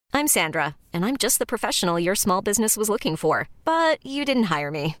I'm Sandra, and I'm just the professional your small business was looking for. But you didn't hire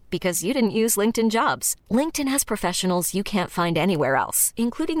me because you didn't use LinkedIn Jobs. LinkedIn has professionals you can't find anywhere else,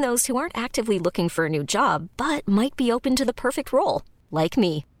 including those who aren't actively looking for a new job, but might be open to the perfect role, like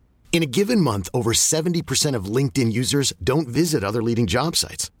me. In a given month, over 70% of LinkedIn users don't visit other leading job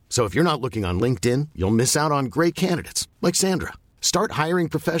sites. So if you're not looking on LinkedIn, you'll miss out on great candidates like Sandra. Start hiring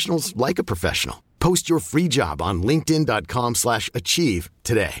professionals like a professional. Post your free job on linkedin.com/achieve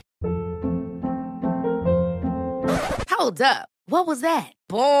today. Hold up. What was that?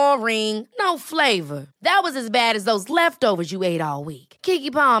 Boring. No flavor. That was as bad as those leftovers you ate all week.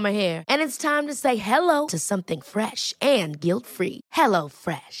 Keke Palmer here. And it's time to say hello to something fresh and guilt-free. Hello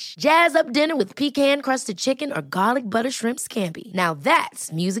Fresh. Jazz up dinner with pecan-crusted chicken or garlic butter shrimp scampi. Now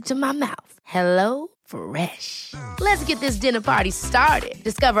that's music to my mouth. Hello Fresh. Let's get this dinner party started.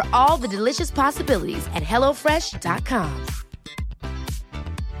 Discover all the delicious possibilities at HelloFresh.com.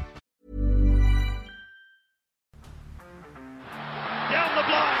 Down the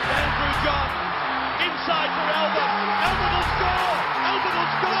blind, Andrew John. Inside for Albert. Albert will score. Albert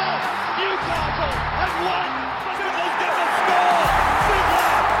will score. Newcastle have won. Fiddler's going to score.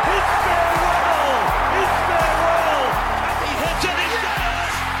 Fiddler, it's farewell. It's farewell. And he hits it. He's got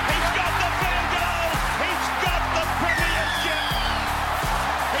it. He's got the field goal. He's got the premiership.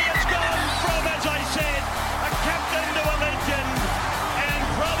 He has gone from, as I said, a captain to a legend. And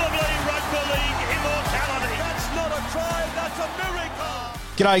probably rugby league immortality. That's not a try. That's a miracle.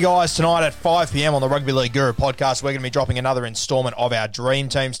 G'day guys, tonight at 5pm on the Rugby League Guru podcast, we're going to be dropping another instalment of our Dream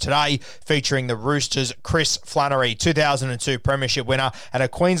Teams today, featuring the Roosters' Chris Flannery, 2002 Premiership winner and a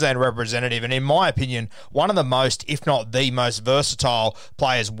Queensland representative, and in my opinion, one of the most, if not the most versatile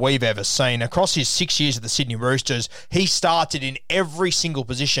players we've ever seen. Across his 6 years at the Sydney Roosters, he started in every single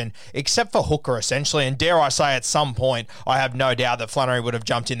position except for hooker, essentially, and dare I say at some point, I have no doubt that Flannery would have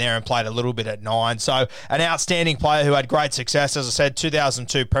jumped in there and played a little bit at 9. So, an outstanding player who had great success, as I said,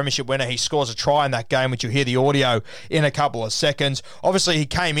 2002 Premiership winner. He scores a try in that game, which you'll hear the audio in a couple of seconds. Obviously, he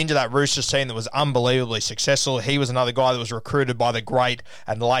came into that Roosters team that was unbelievably successful. He was another guy that was recruited by the great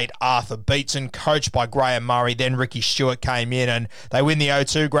and late Arthur Beetson, coached by Graham Murray. Then Ricky Stewart came in and they win the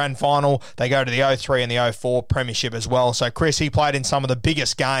 02 Grand Final. They go to the 03 and the 04 Premiership as well. So Chris, he played in some of the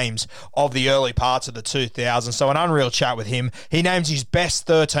biggest games of the early parts of the 2000s. So an unreal chat with him. He names his best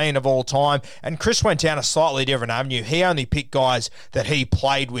 13 of all time. And Chris went down a slightly different avenue. He only picked guys that he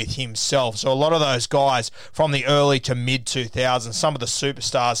played with himself. So a lot of those guys from the early to mid 2000s, some of the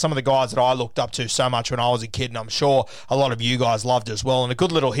superstars, some of the guys that I looked up to so much when I was a kid, and I'm sure a lot of you guys loved as well. And a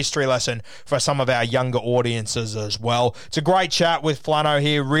good little history lesson for some of our younger audiences as well. It's a great chat with Flano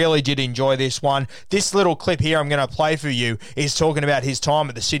here. Really did enjoy this one. This little clip here I'm going to play for you is talking about his time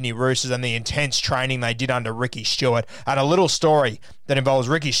at the Sydney Roosters and the intense training they did under Ricky Stewart, and a little story that involves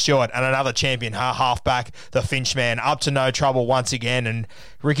Ricky Stewart and another champion halfback, the Finchman, up to no trouble once again. And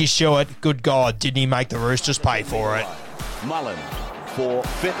Ricky Stewart, good God, didn't he make the Roosters pay for it? Mullen for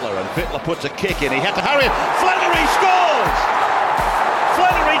Fittler, and Fittler puts a kick in. He had to hurry. Flannery scores!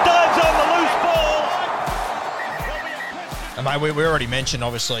 Flannery dives on the loose ball. And mate, we already mentioned,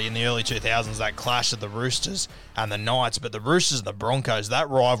 obviously, in the early 2000s, that clash of the Roosters and the Knights, but the Roosters and the Broncos, that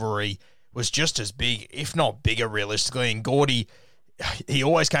rivalry was just as big, if not bigger, realistically. And Gordy, he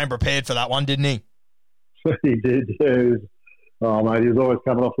always came prepared for that one, didn't he? He did, yeah. Oh, mate, he was always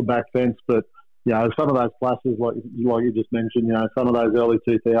coming off the back fence. But, you know, some of those clashes, like you just mentioned, you know, some of those early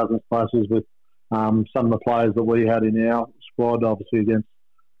 2000s clashes with some of the players that we had in our squad, obviously against,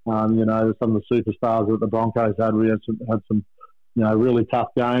 you know, some of the superstars that the Broncos had. We had some you know, really tough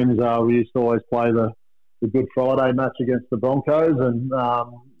games. We used to always play the Good Friday match against the Broncos, and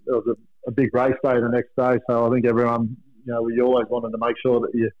it was a big race day the next day. So I think everyone, you know, we always wanted to make sure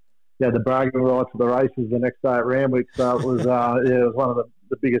that you had the bragging rights for the races the next day at Randwick. So it was, it was one of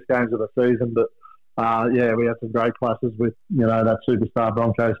the biggest games of the season. But yeah, we had some great classes with, you know, that superstar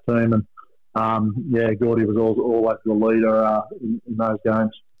Broncos team, and yeah, Gordy was always the leader in those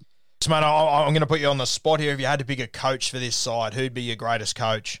games. So, mate, I'm going to put you on the spot here. If you had to pick a coach for this side, who'd be your greatest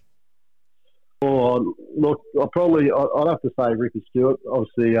coach? Oh, look, I'd have to say Ricky Stewart.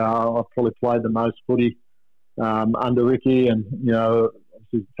 Obviously, I've probably played the most footy under Ricky, and, you know,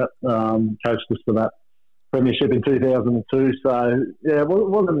 obviously coached us for that premiership in 2002. So, yeah, it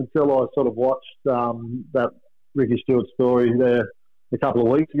wasn't until I sort of watched that Ricky Stewart story there a couple of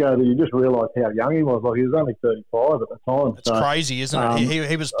weeks ago that you just realise how young he was. Like, he was only 35 at the time. It's crazy, isn't it?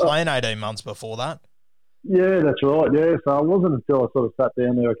 He was playing 18 months before that. Yeah, that's right. Yeah, so it wasn't until I sort of sat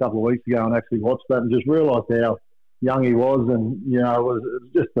down there a couple of weeks ago and actually watched that and just realised how young he was, and, you know, it was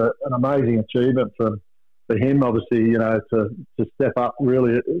just an amazing achievement for for him, obviously, you know, to step up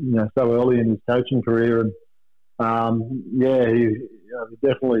really, you know, so early in his coaching career. And he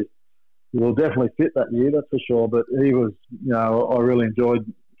will definitely fit that year, that's for sure. But he was, you know, I really enjoyed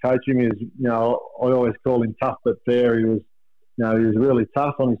coaching him. You know, I always call him tough but fair. He was really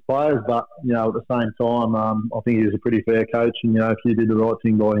tough on his players, but, you know, at the same time, I think he was a pretty fair coach. And, you know, if you did the right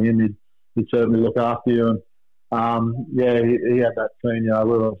thing by him, he'd certainly look after you. And he had that team. You know,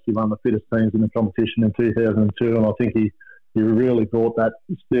 we were obviously one of the fittest teams in the competition in 2002, and I think he really brought that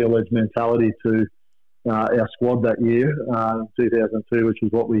steel edge mentality to our squad that year in 2002, which is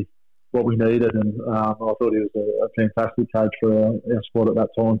what we needed. And I thought he was a fantastic coach for our squad at that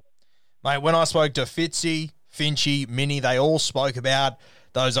time. Mate, when I spoke to Fitzy, Finchy, Minnie, they all spoke about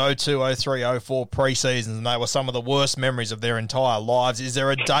those 02, 03, 04 pre-seasons, and they were some of the worst memories of their entire lives. Is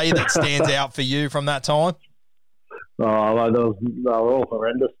there a day that stands out for you from that time? Oh, they were all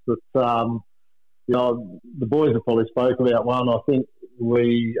horrendous. But, you know, the boys have probably spoke about one. I think I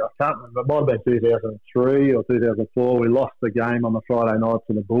can't remember, it might have been 2003 or 2004. We lost the game on the Friday night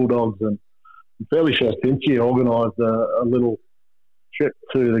to the Bulldogs, and I'm fairly sure Finchy organised a little trip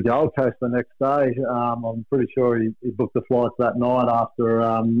to the Gold Coast the next day. I'm pretty sure he booked the flights that night after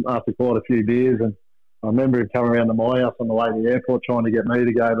quite a few beers, and I remember him coming around to my house on the way to the airport trying to get me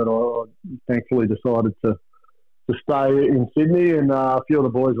to go, but I thankfully decided to stay in Sydney, and a few of the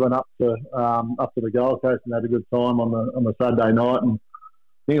boys went up to the Gold Coast and had a good time on the Saturday night. And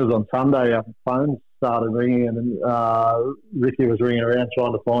I think it was on Sunday our phones started ringing, and Ricky was ringing around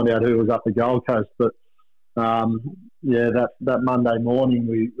trying to find out who was up the Gold Coast. But that Monday morning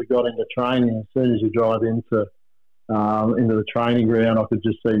we got into training. As soon as you drive into the training ground, I could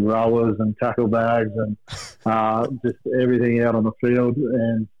just see rowers and tackle bags and just everything out on the field.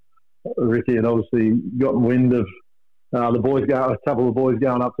 And Ricky had obviously gotten wind of a couple of boys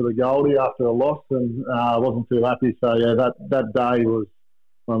going up to the Goldie after a loss, and wasn't too happy. So that day was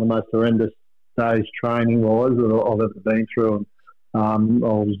one of the most horrendous days training wise that I've ever been through. And I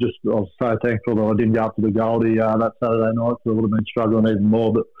was so thankful that I didn't go up to the Goldie that Saturday night, so I would have been struggling even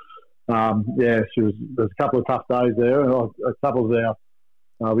more. But there's a couple of tough days there, and a couple of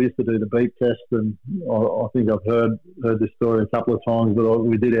we used to do the beep test, and I think I've heard this story a couple of times, but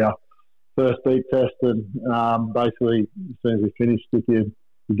we did our first beep test, and basically as soon as we finished,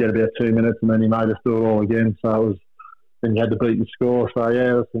 you get about 2 minutes, and then he made us do it all again. So it was, then you had to beat your score. So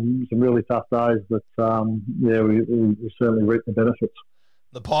it was some really tough days, but we certainly reaped the benefits.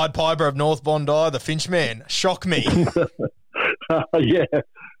 The Pied Piper of North Bondi, the Finch man, shock me. Yeah,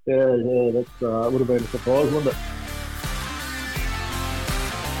 that would have been a surprise, wouldn't it?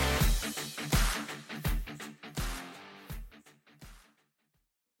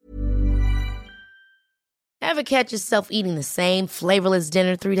 Ever catch yourself eating the same flavorless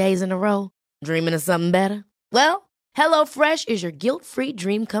dinner 3 days in a row? Dreaming of something better? Well, HelloFresh is your guilt-free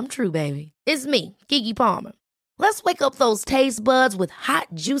dream come true, baby. It's me, Keke Palmer. Let's wake up those taste buds with hot,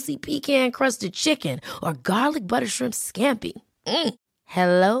 juicy pecan-crusted chicken or garlic butter shrimp scampi.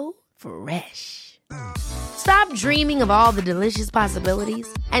 Hello Fresh. Stop dreaming of all the delicious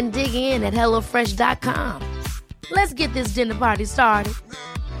possibilities and dig in at HelloFresh.com. Let's get this dinner party started.